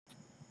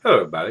Hello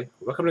everybody,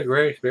 welcome to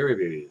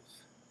Gregsbeerreviews.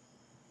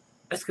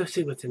 Let's go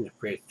see what's in the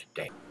fridge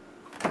today.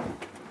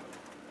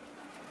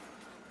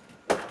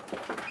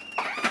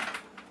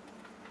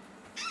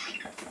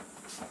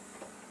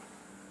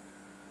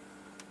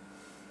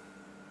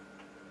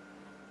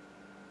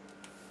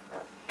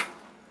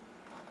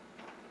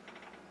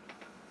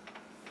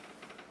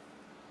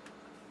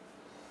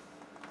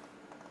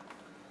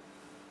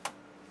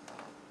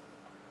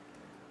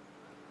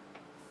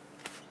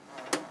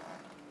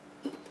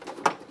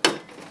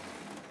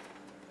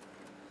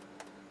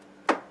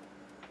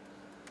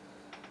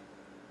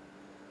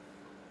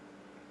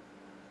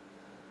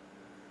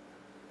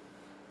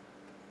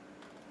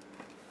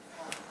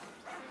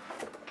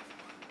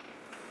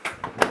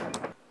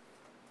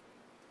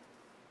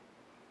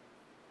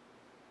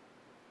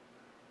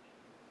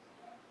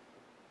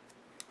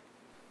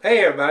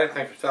 Hey everybody,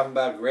 thanks for stopping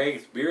by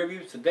Greg's Beer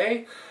Reviews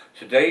today.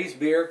 Today's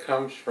beer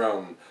comes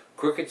from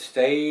Crooked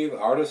Stave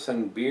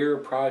Artisan Beer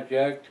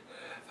Project.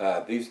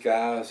 These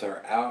guys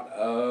are out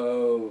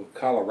of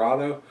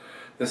Colorado.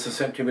 This is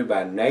sent to me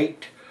by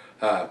Nate.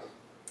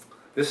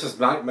 This is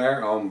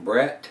Nightmare on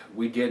Brett.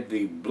 We did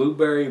the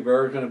blueberry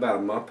version about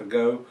a month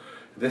ago.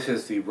 This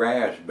is the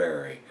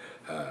raspberry.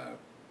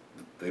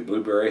 The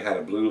blueberry had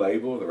a blue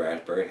label, the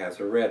raspberry has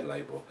a red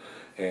label.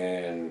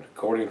 And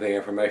according to the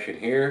information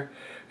here,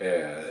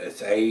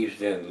 it's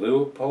aged in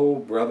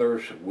Leopold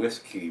Brothers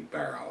whiskey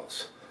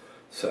barrels.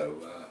 So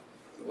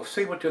we'll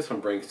see what this one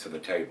brings to the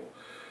table.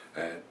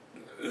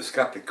 It's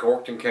got the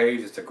corked and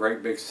cage. It's a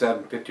great big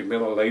 750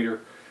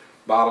 milliliter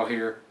bottle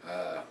here.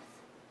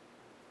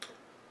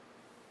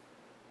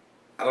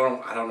 I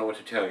don't know what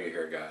to tell you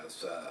here,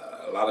 guys.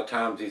 A lot of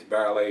times these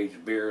barrel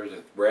aged beers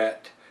with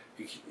Brett,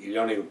 you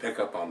don't even pick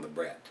up on the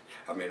Brett.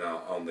 I mean,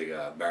 on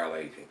the barrel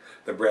aging.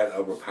 The Brett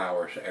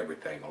overpowers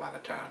everything a lot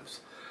of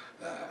times.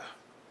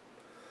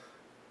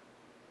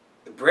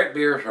 Brett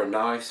beers are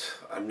nice.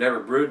 I've never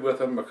brewed with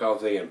them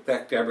because they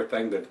infect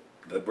everything that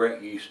the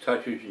Brett yeast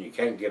touches, and you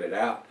can't get it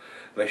out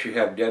unless you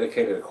have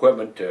dedicated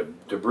equipment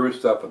to brew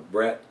stuff with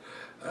Brett.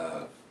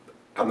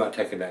 I'm not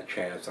taking that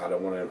chance. I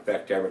don't want to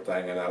infect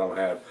everything, and I don't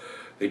have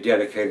the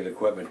dedicated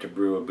equipment to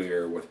brew a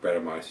beer with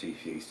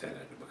Brettanomyces yeast in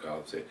it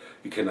because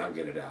you cannot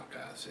get it out,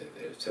 guys.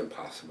 It's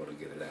impossible to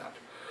get it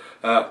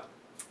out.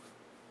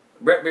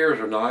 Brett beers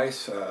are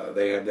nice.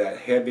 They have that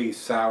heavy,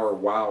 sour,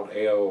 wild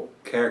ale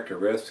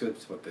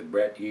characteristics with the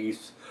Brett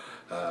yeast.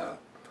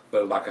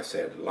 But like I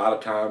said, a lot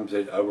of times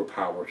it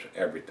overpowers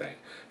everything.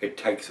 It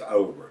takes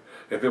over.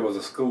 If it was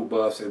a school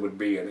bus, it would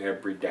be in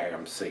every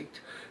damn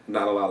seat.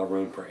 Not a lot of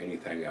room for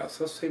anything else.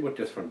 Let's see what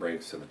this one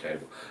brings to the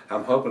table.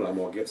 I'm hoping I'm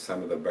going to get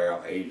some of the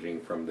barrel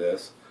aging from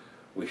this.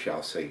 We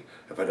shall see.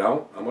 If I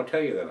don't, I'm going to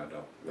tell you that I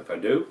don't. If I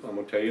do, I'm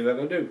going to tell you that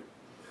I do.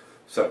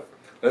 So,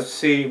 let's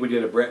see. We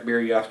did a Brett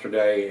beer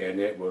yesterday, and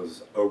it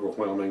was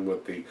overwhelming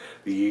with the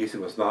yeast.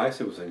 It was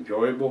nice. It was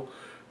enjoyable.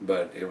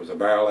 But it was a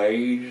barrel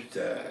aged,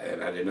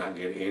 and I did not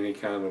get any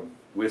kind of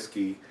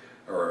whiskey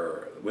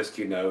or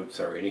whiskey notes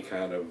or any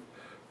kind of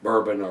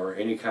bourbon or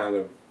any kind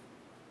of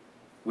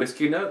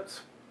whiskey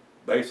notes,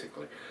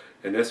 basically.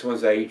 And this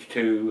one's aged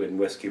too in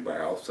whiskey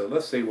barrels. So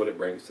let's see what it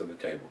brings to the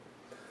table.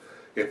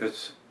 If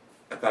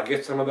I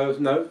get some of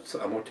those notes,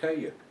 I'm gonna tell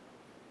you.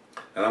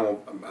 And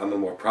I'm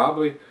gonna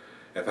probably,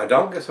 if I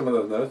don't get some of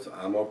those notes,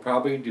 I'm gonna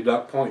probably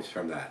deduct points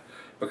from that.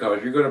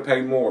 Because you're going to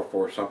pay more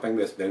for something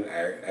that's been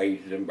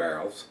aged in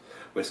barrels,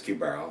 whiskey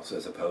barrels,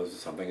 as opposed to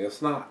something that's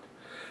not.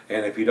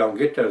 And if you don't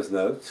get those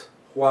notes,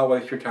 why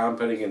waste your time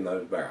putting in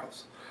those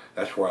barrels?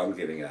 That's where I'm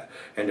getting at.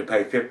 And to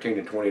pay $15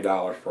 to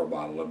 $20 for a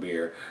bottle of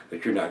beer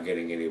that you're not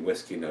getting any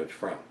whiskey notes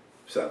from.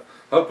 So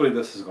hopefully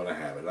this is going to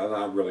have it. And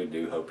I really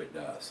do hope it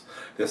does.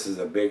 This is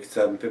a big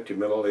 750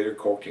 milliliter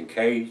corked and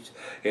caged.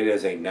 It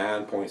is a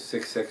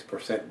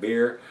 9.66%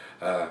 beer.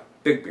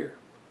 Big beer.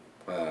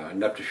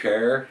 Enough to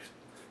share,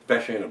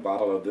 especially in a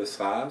bottle of this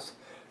size.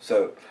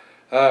 So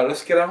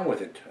let's get on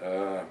with it.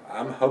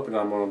 I'm hoping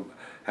I'm going to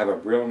have a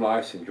real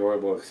nice,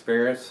 enjoyable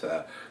experience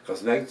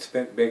because Nate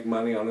spent big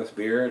money on this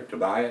beer to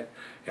buy it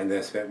and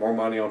then spent more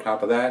money on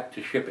top of that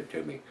to ship it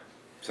to me.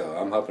 So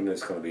I'm hoping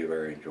it's going to be a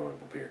very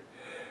enjoyable beer.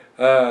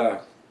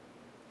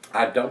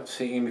 I don't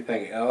see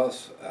anything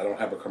else. I don't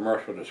have a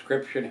commercial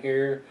description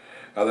here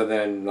other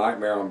than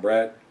Nightmare on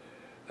Brett,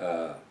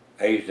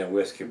 aged in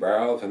whiskey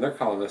barrels, and they're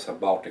calling this a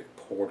Baltic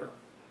Porter.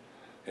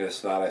 And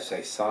it's not a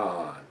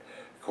saison,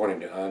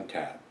 according to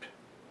Untapped.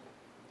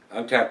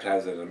 Untapped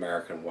has an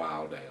American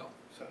Wild Ale,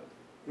 so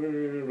a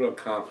little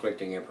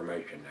conflicting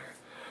information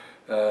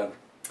there.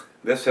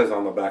 This says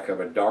on the back of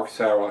it, dark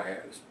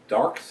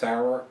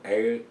sour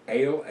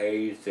ale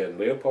aged in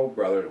Leopold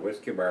Brothers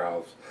whiskey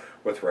barrels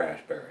with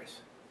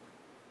raspberries.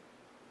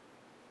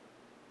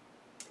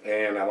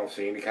 And I don't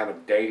see any kind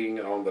of dating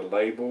on the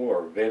label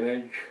or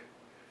vintage.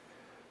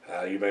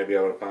 You may be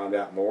able to find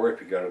out more if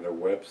you go to their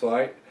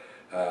website.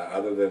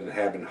 Other than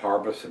having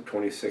harvest of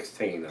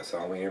 2016. That's the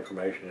only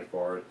information as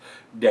far as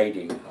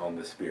dating on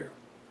this beer.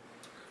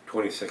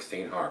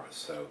 2016 harvest.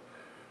 So,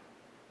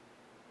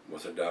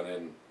 was it done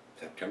in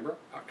September,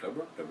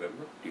 October,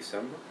 November,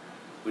 December?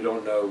 we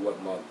don't know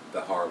what month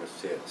the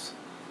harvest is.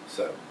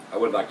 So I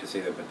would like to see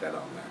them put that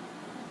on there.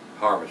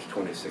 Harvest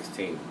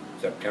 2016,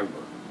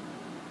 September,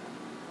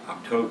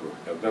 October,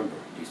 November,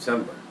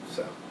 December.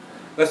 So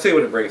let's see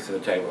what it brings to the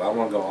table. I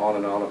want to go on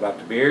and on about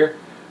the beer.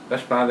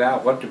 Let's find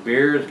out what the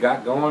beer's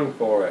got going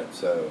for it.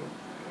 So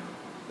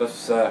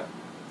let's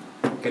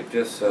get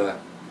this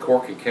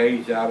cork and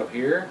cage out of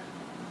here.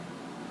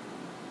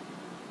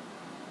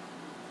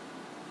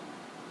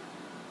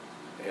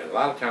 And a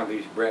lot of times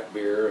these Brett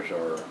beers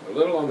are a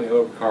little on the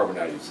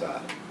overcarbonated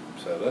side.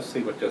 So let's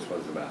see what this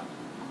one's about.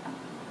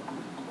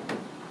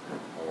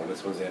 Oh,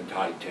 this one's in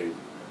tight too.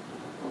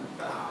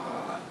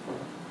 I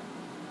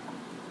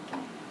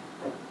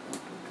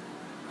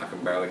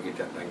can barely get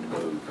that thing to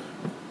move.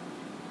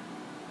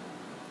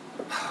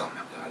 Oh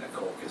my God, that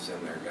cork is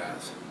in there,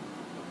 guys.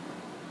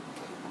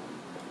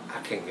 I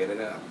can't get it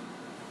out.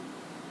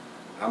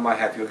 I might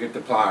have to go get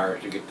the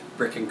pliers to get the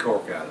freaking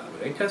cork out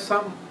of it. Ain't that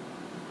something?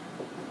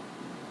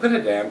 Put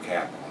a damn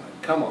cap on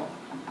it. Come on.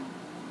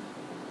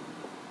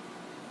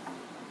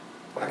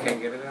 I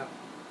can't get it out.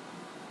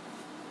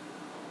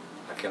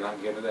 I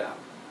cannot get it out.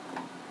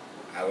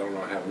 I don't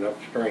have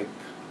enough strength.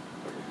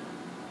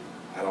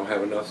 I don't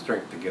have enough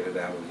strength to get it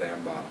out of the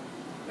damn bottle.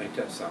 Ain't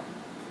that something?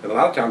 And a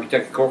lot of times you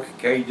take the cork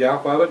cage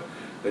off of it,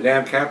 the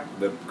damn cap,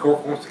 the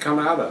cork wants to come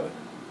out of it.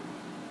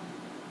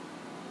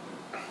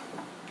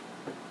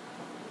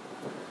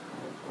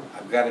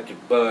 I've got it to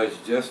buzz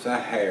just a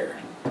hair.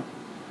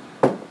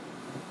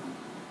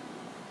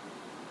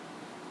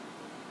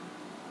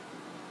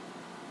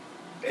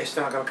 It's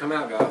not going to come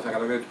out, guys. I got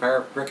to get a pair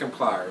of frickin'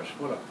 pliers.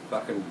 What a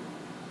fucking...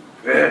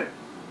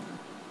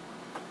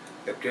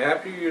 If you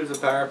have to use a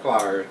pair of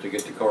pliers to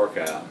get the cork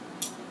out,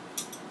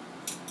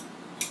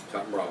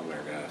 something wrong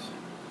there, guys.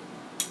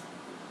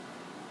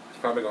 It's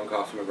probably going to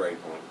cost them a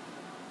grade point.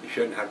 You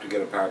shouldn't have to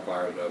get a pair of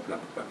pliers to open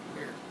up a fucking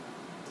beer.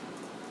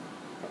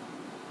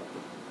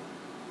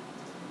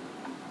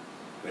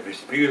 If it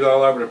spews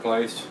all over the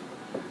place,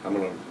 I'm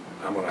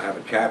gonna have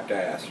a chapped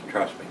ass.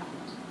 Trust me.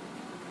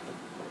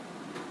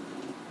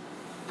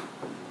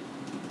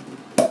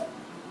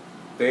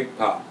 Big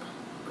pop,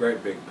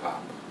 great big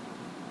pop.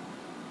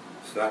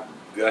 It's not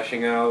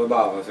gushing out of the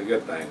bottle. That's a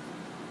good thing.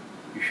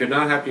 You should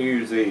not have to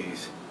use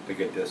these to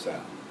get this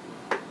out.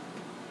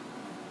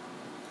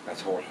 That's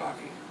horse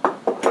hockey.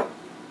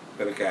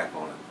 Put a cap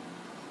on it.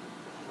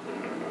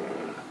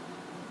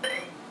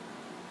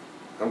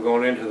 I'm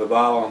going into the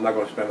bottle. I'm not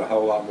going to spend a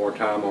whole lot more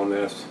time on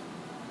this.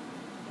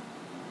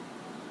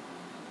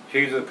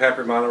 Cheeses,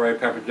 pepper, Monterey,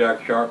 pepper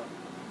jack, sharp,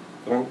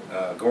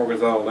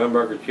 Gorgonzola,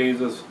 Limburger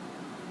cheeses.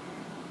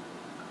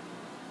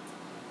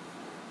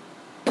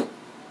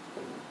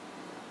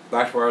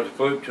 Raspberries,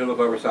 flute, tulip,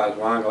 oversized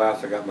wine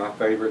glass. I got my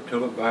favorite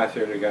tulip glass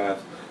here, guys.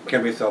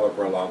 Can be sold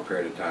for a long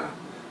period of time.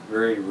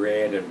 Very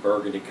red and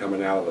burgundy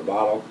coming out of the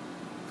bottle.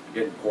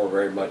 Didn't pour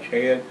very much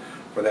head.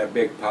 For that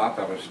big pop,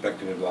 I was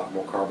expecting a lot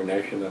more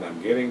carbonation than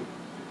I'm getting.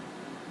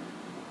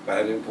 But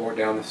I didn't pour it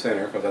down the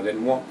center because I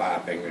didn't want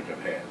 5 fingers of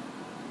head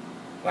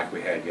like we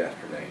had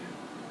yesterday.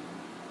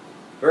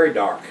 Very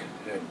dark,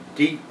 a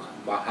deep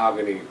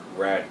mahogany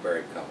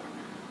raspberry color.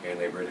 And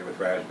they brewed it with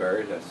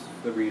raspberries. That's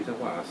the reason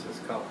why it's this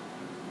color.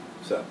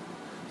 So,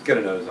 let's get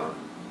a nose on it.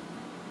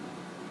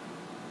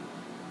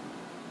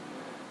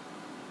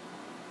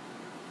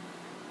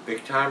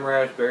 Big time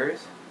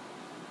raspberries.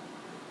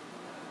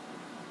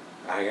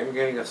 I am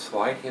getting a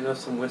slight hint of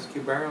some whiskey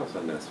barrels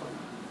on this one.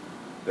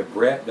 The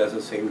Brett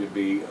doesn't seem to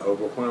be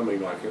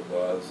overwhelming like it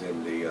was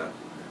in the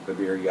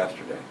beer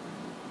yesterday.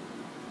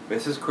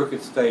 This is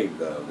Crooked Stave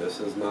though. This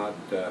is not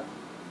the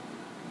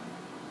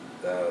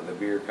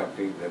beer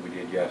company that we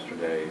did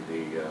yesterday.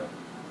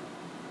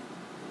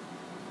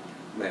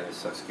 Man, it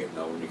sucks getting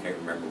old when you can't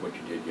remember what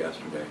you did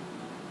yesterday.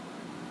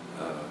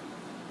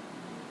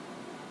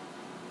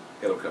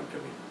 It'll come to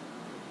me.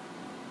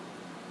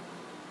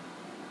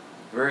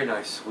 Very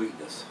nice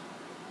sweetness.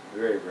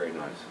 Very, very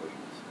nice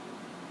sweetness.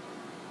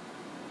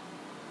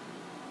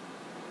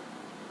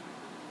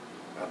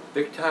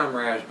 Big time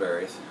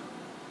raspberries.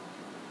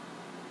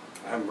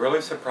 I'm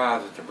really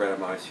surprised that the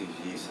Brettanomyces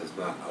yeast is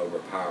not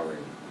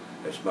overpowering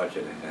as much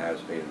as it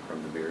has been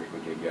from the beers we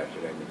did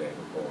yesterday and the day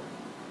before.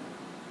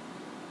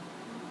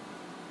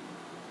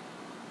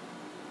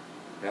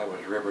 That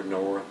was River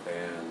North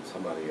and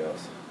somebody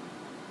else.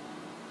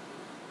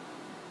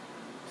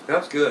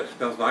 Smells good.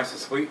 Smells nice and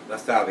sweet.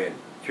 Let's dive in.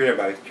 Cheers,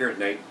 everybody. Cheers,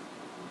 Nate.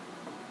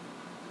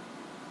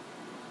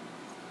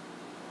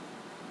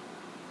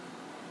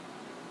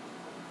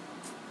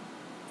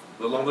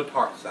 A little on the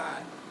tart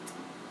side.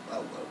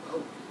 Oh, oh,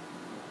 oh.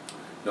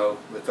 No,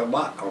 it's a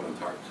lot on the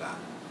tart side.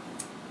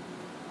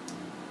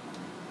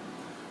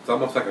 It's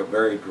almost like a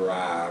very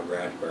dry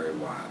raspberry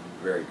wine.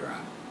 Very dry.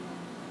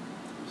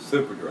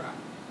 Super dry.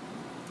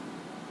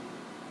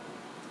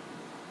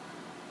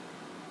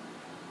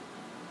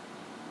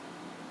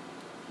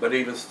 But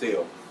even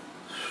still,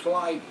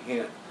 slight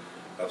hint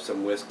of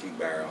some whiskey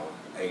barrel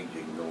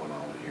aging going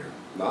on here.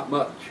 Not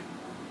much.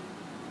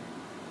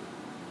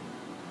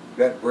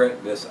 That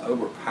Brett, this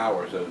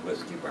overpowers those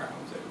whiskey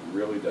barrels. It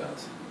really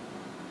does.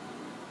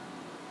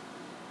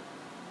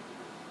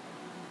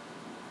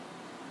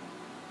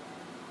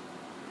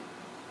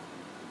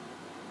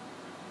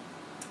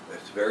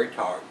 It's very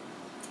tart,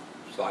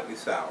 slightly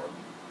sour,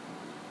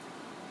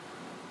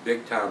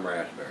 big time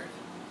raspberries.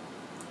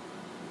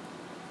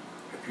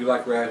 If you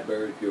like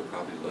raspberries, you'll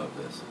probably love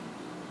this.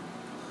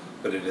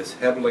 But it is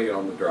heavily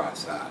on the dry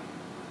side.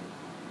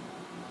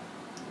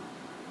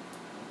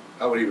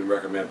 I would even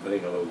recommend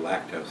putting a little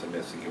lactose in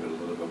this to give it a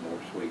little bit more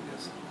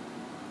sweetness.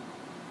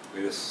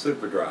 It is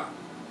super dry,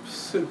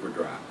 super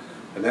dry.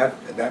 And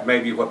that may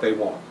be what they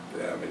want.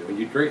 I mean, when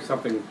you drink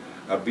something,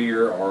 a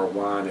beer or a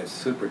wine that's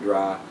super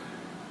dry,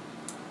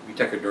 you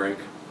take a drink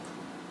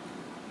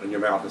and your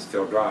mouth is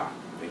still dry.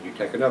 Then you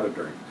take another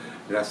drink.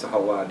 And that's the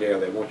whole idea.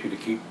 They want you to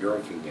keep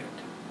drinking it.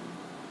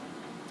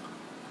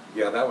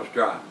 Yeah, that was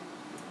dry.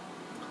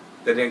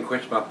 That didn't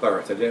quench my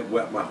thirst. That didn't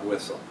wet my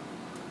whistle.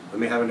 Let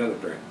me have another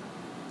drink.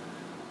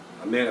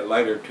 A minute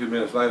later, 2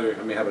 minutes later,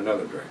 let me have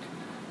another drink.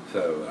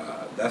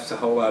 So that's the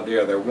whole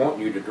idea. They want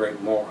you to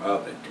drink more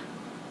of it.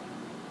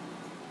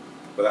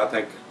 But I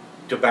think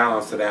to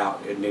balance it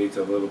out, it needs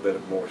a little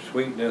bit more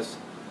sweetness,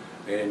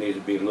 and it needs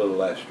to be a little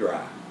less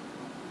dry.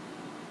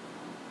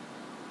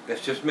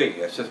 That's just me.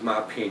 That's just my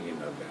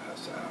opinion of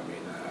this. I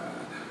mean,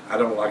 I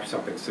don't like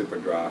something super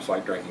dry. It's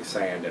like drinking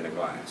sand in a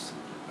glass.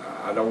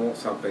 I don't want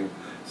something,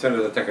 as soon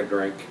as I take a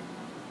drink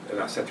and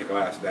I set the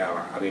glass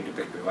down, I need to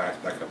pick the glass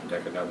back up and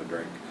take another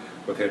drink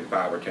within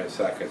 5 or 10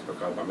 seconds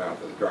because my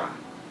mouth is dry.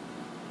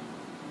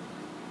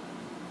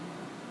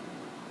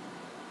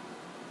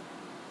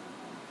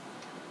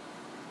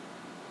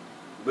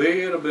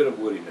 Little bit of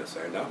woodiness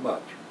there, not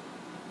much.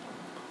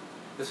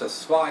 Just a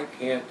slight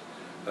hint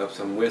of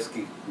some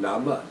whiskey,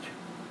 not much.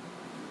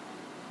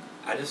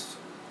 I'm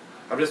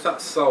just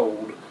not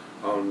sold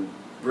on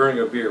brewing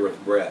a beer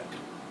with Brett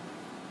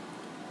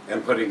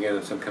and putting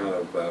in some kind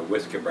of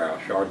whiskey barrel,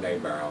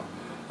 Chardonnay barrel,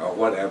 or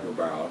whatever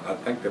barrel. I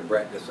think the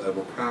Brett just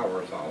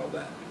overpowers all of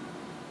that.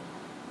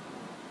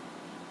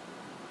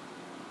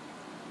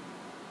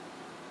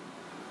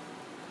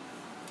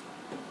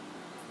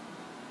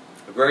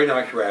 A very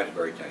nice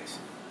raspberry taste.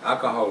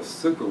 Alcohol is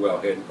super well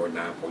hidden for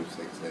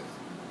 9.66.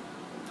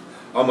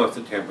 Almost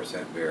a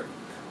 10% beer.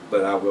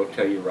 But I will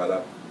tell you right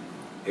up,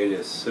 it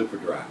is super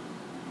dry.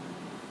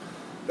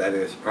 That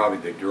is probably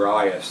the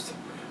driest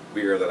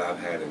beer that I've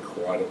had in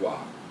quite a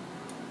while.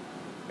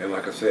 And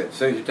like I said, as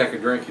soon as you take a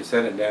drink, you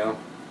set it down.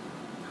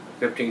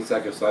 15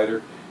 seconds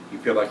later, you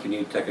feel like you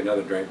need to take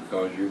another drink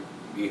because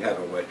you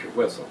haven't wet your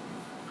whistle.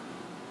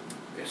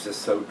 It's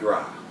just so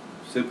dry.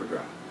 Super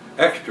dry.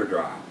 Extra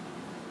dry.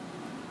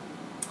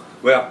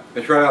 Well,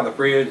 it's right out of the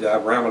fridge.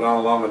 I've rambled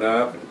on long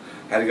enough and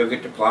had to go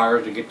get the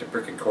pliers to get the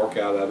freaking cork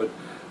out of it.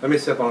 Let me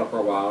sip on it for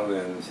a while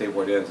and see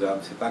where it ends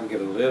up. See if I can get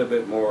a little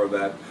bit more of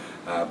that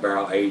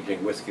barrel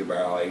aging, whiskey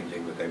barrel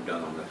aging that they've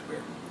done on this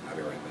beer. I'll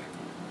be right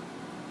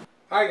back.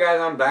 Alright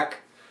guys, I'm back.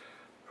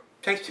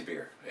 Tasty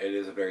beer. It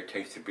is a very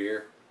tasty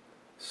beer.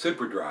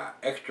 Super dry,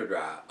 extra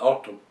dry,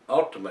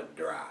 ultimate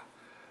dry.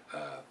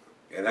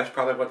 And that's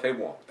probably what they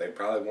want. They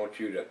probably want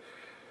you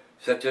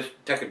to just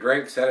take a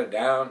drink, set it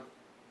down.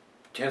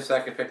 10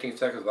 seconds, 15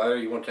 seconds later,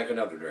 you want to take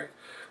another drink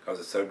because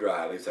it's so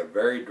dry. It leaves a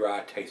very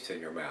dry taste in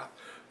your mouth.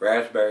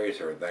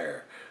 Raspberries are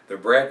there. The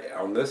Brett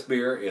on this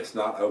beer is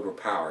not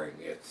overpowering.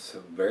 It's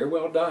very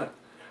well done.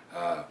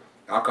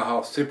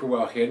 Alcohol super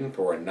well hidden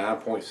for a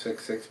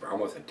 9.66 for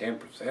almost a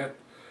 10%.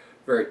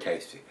 Very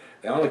tasty.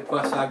 The only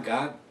plus I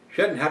got,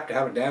 shouldn't have to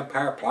have a damn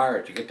pair of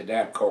pliers to get the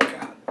damn cork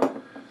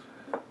out.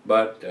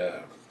 But,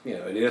 you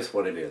know, it is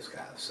what it is,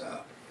 guys.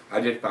 I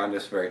did find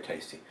this very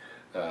tasty.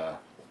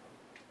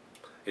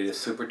 It is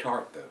super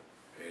tart though.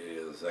 It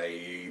is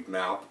a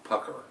mouth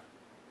puckerer.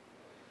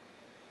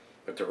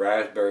 But the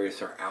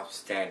raspberries are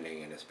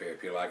outstanding in this beer.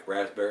 If you like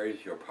raspberries,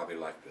 you'll probably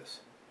like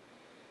this.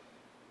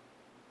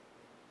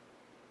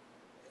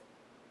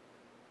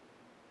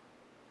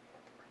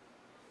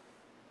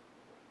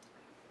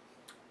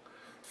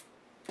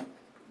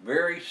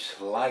 Very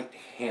slight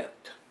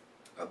hint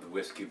of the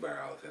whiskey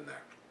barrels in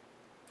there.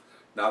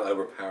 Not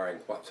overpowering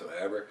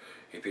whatsoever.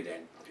 If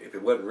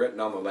it wasn't written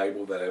on the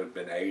label that it had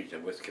been aged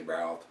in whiskey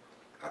barrels,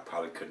 I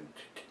probably couldn't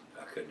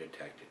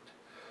detect it.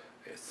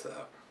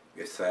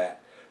 It's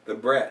that the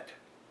Brett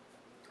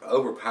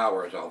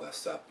overpowers all that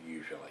stuff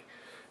usually.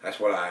 That's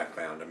what I have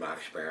found in my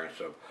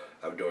experience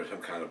of doing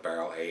some kind of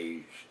barrel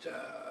aged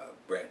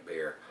Brett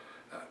beer.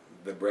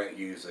 The Brett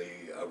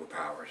usually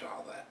overpowers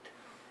all that.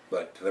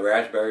 But the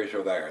raspberries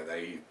are there.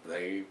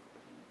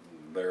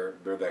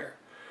 They're there.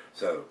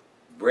 So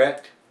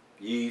Brett,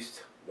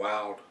 yeast,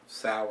 wild,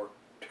 sour,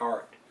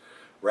 tart,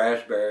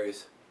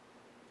 raspberries,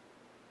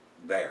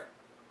 there.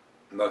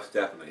 Most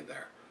definitely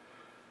there.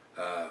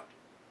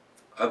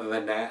 Other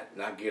than that,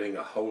 not getting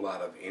a whole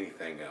lot of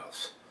anything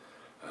else.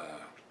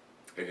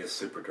 It is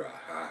super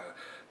dry.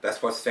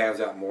 That's what stands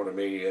out more to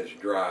me as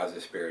dry as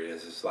this beer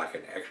is. It's like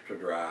an extra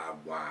dry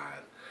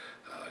wine.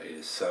 It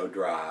is so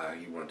dry,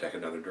 you want to take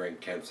another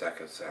drink 10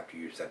 seconds after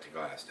you set the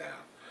glass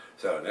down.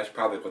 So that's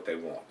probably what they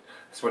want.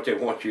 That's what they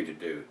want you to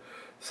do.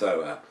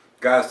 So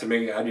guys, to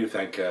me, I do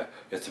think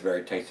it's a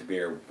very tasty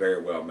beer,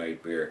 very well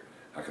made beer.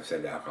 Like I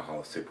said, the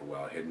alcohol is super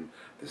well hidden.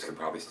 This could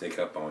probably sneak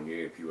up on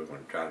you if you were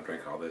going to try to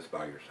drink all this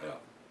by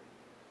yourself.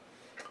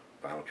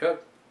 Final chug.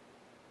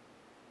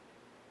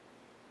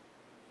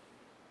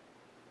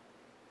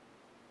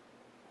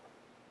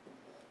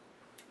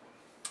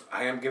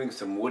 I am getting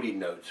some woody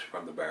notes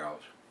from the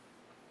barrels,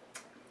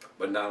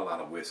 but not a lot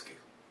of whiskey.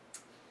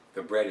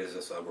 The bread is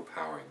just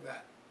overpowering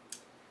that.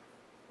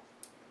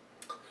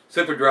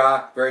 Super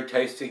dry, very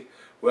tasty,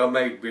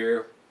 well-made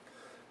beer.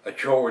 A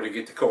chore to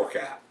get the cork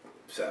out.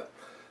 So,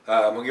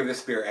 I'm going to give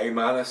this beer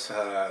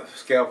A-.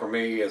 Scale for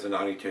me is a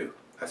 92.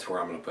 That's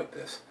where I'm going to put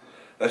this.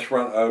 Let's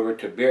run over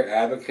to Beer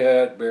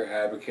Advocate. Beer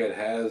Advocate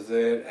has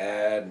it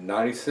at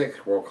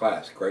 96, world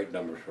class. Great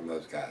numbers from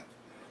those guys.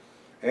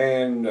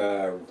 And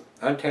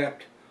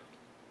Untapped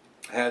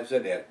has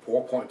it at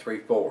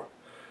 4.34.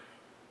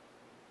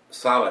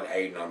 Solid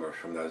A numbers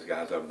from those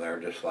guys over there,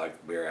 just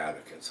like Beer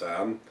Advocate. So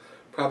I'm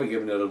probably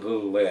giving it a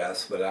little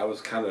less, but I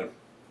was kind of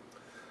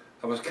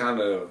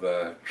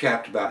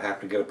chapped about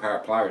having to get a pair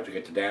of pliers to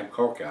get the damn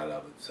cork out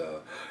of it.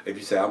 So if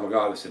you say, oh my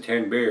God, it's a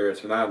 10 beer,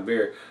 it's a 9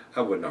 beer,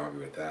 I wouldn't argue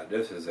with that.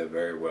 This is a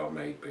very well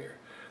made beer.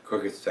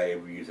 Crooked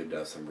Stave usually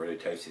does some really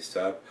tasty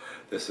stuff.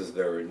 This is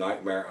their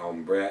Nightmare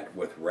on Brett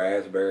with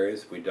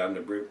raspberries. We done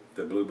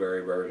the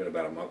blueberry version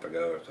about a month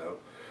ago or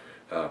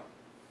so.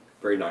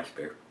 Very nice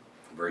beer.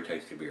 Very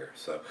tasty beer.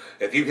 So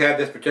if you've had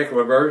this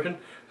particular version,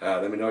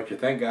 let me know what you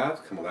think, guys.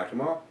 Come on back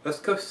tomorrow. Let's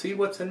go see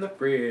what's in the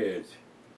fridge.